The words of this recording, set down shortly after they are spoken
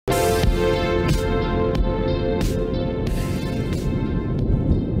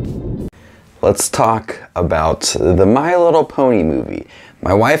let's talk about the My Little Pony movie.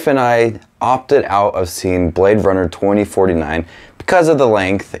 My wife and I opted out of seeing Blade Runner 2049 because of the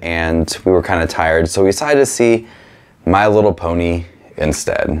length, and we were kind of tired, so we decided to see My Little Pony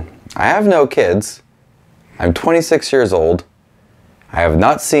instead. I have no kids. I'm 26 years old. I have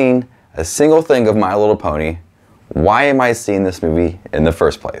not seen a single thing of My Little Pony. Why am I seeing this movie in the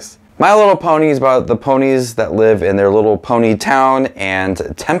first place? My Little Pony is about the ponies that live in their little pony town, and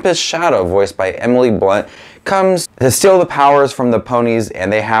Tempest Shadow, voiced by Emily Blunt, comes to steal the powers from the ponies,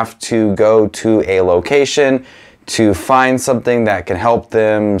 and they have to go to a location to find something that can help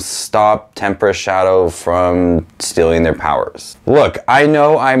them stop Tempest Shadow from stealing their powers. Look, I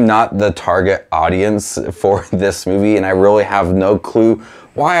know I'm not the target audience for this movie, and I really have no clue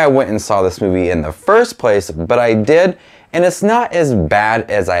why I went and saw this movie in the first place, but I did. And it's not as bad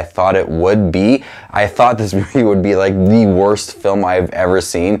as I thought it would be. I thought this movie would be like the worst film I've ever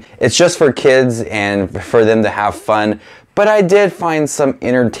seen. It's just for kids and for them to have fun. But I did find some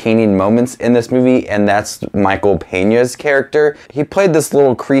entertaining moments in this movie, and that's Michael Peña's character. He played this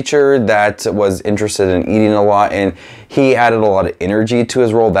little creature that was interested in eating a lot, and he added a lot of energy to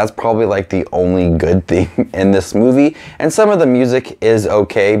his role. That's probably like the only good thing in this movie. And some of the music is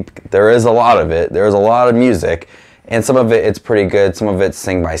okay. There is a lot of it. There's a lot of music. And some of it's pretty good. Some of it's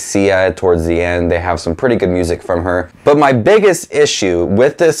sung by Sia towards the end. They have some pretty good music from her. But my biggest issue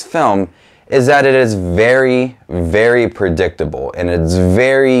with this film is that it is very, very predictable, and it's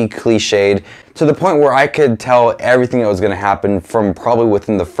very cliched to the point where I could tell everything that was going to happen from probably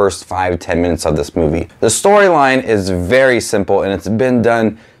within the first 5-10 minutes of this movie. The storyline is very simple, and it's been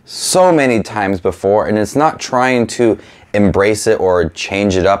done so many times before, and it's not trying to embrace it or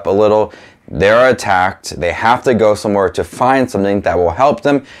change it up a little. They're attacked, they have to go somewhere to find something that will help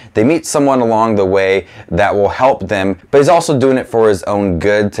them. They meet someone along the way that will help them, but he's also doing it for his own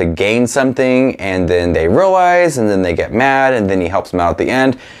good to gain something, and then they realize, and then they get mad, and then he helps them out at the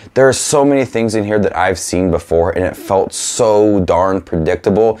end. There are so many things in here that I've seen before, and it felt so darn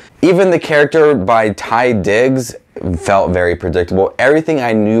predictable. Even the character by Ty Diggs felt very predictable. Everything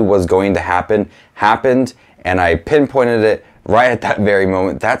I knew was going to happen, happened, and I pinpointed it right at that very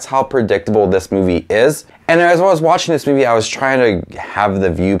moment. That's how predictable this movie is. And as I was watching this movie, I was trying to have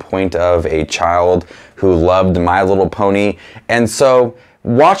the viewpoint of a child who loved My Little Pony. And so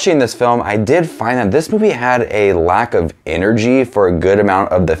watching this film, I did find that this movie had a lack of energy for a good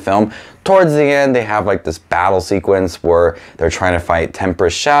amount of the film. Towards the end, they have like this battle sequence where they're trying to fight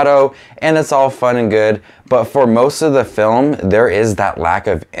Tempest Shadow, and it's all fun and good. But for most of the film, there is that lack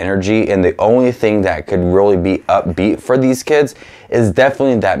of energy, and the only thing that could really be upbeat for these kids is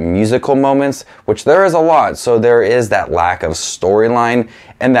definitely that musical moments, which there is a lot. So there is that lack of storyline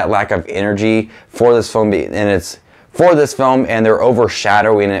and that lack of energy for this film, and they're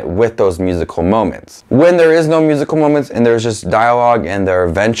overshadowing it with those musical moments. When there is no musical moments and there's just dialogue and their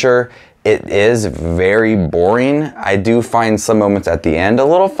adventure, it is very boring. I do find some moments at the end a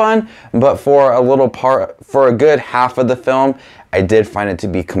little fun, but for a good half of the film, I did find it to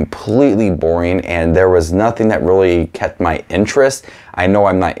be completely boring, and there was nothing that really kept my interest. I know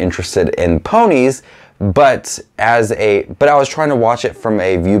I'm not interested in ponies, but I was trying to watch it from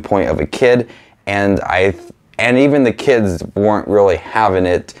a viewpoint of a kid, and even the kids weren't really having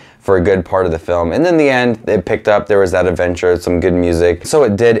it for a good part of the film. And in the end, it picked up, there was that adventure, some good music. So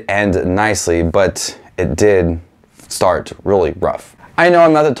it did end nicely, but it did start really rough. I know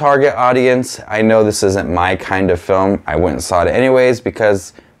I'm not the target audience. I know this isn't my kind of film. I went and saw it anyways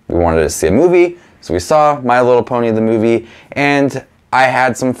because we wanted to see a movie. So we saw My Little Pony, the movie, and I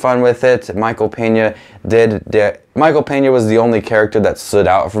had some fun with it. Michael Peña was the only character that stood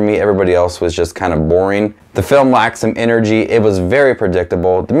out for me. Everybody else was just kind of boring. The film lacked some energy. It was very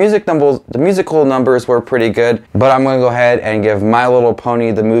predictable. The musical numbers were pretty good, but I'm gonna go ahead and give My Little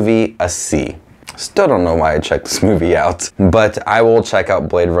Pony, the movie, a C. Still don't know why I checked this movie out, but I will check out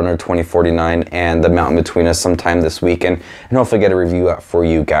Blade Runner 2049 and The Mountain Between Us sometime this weekend, and hopefully get a review out for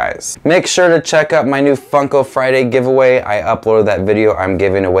you guys. Make sure to check out my new Funko Friday giveaway. I uploaded that video. I'm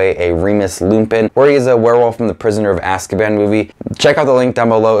giving away a Remus Lupin, where he's a werewolf from the Prisoner of Azkaban movie. Check out the link down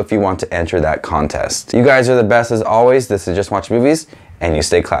below if you want to enter that contest. You guys are the best as always. This is Just Watch Movies, and you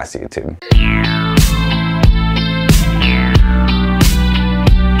stay classy, YouTube.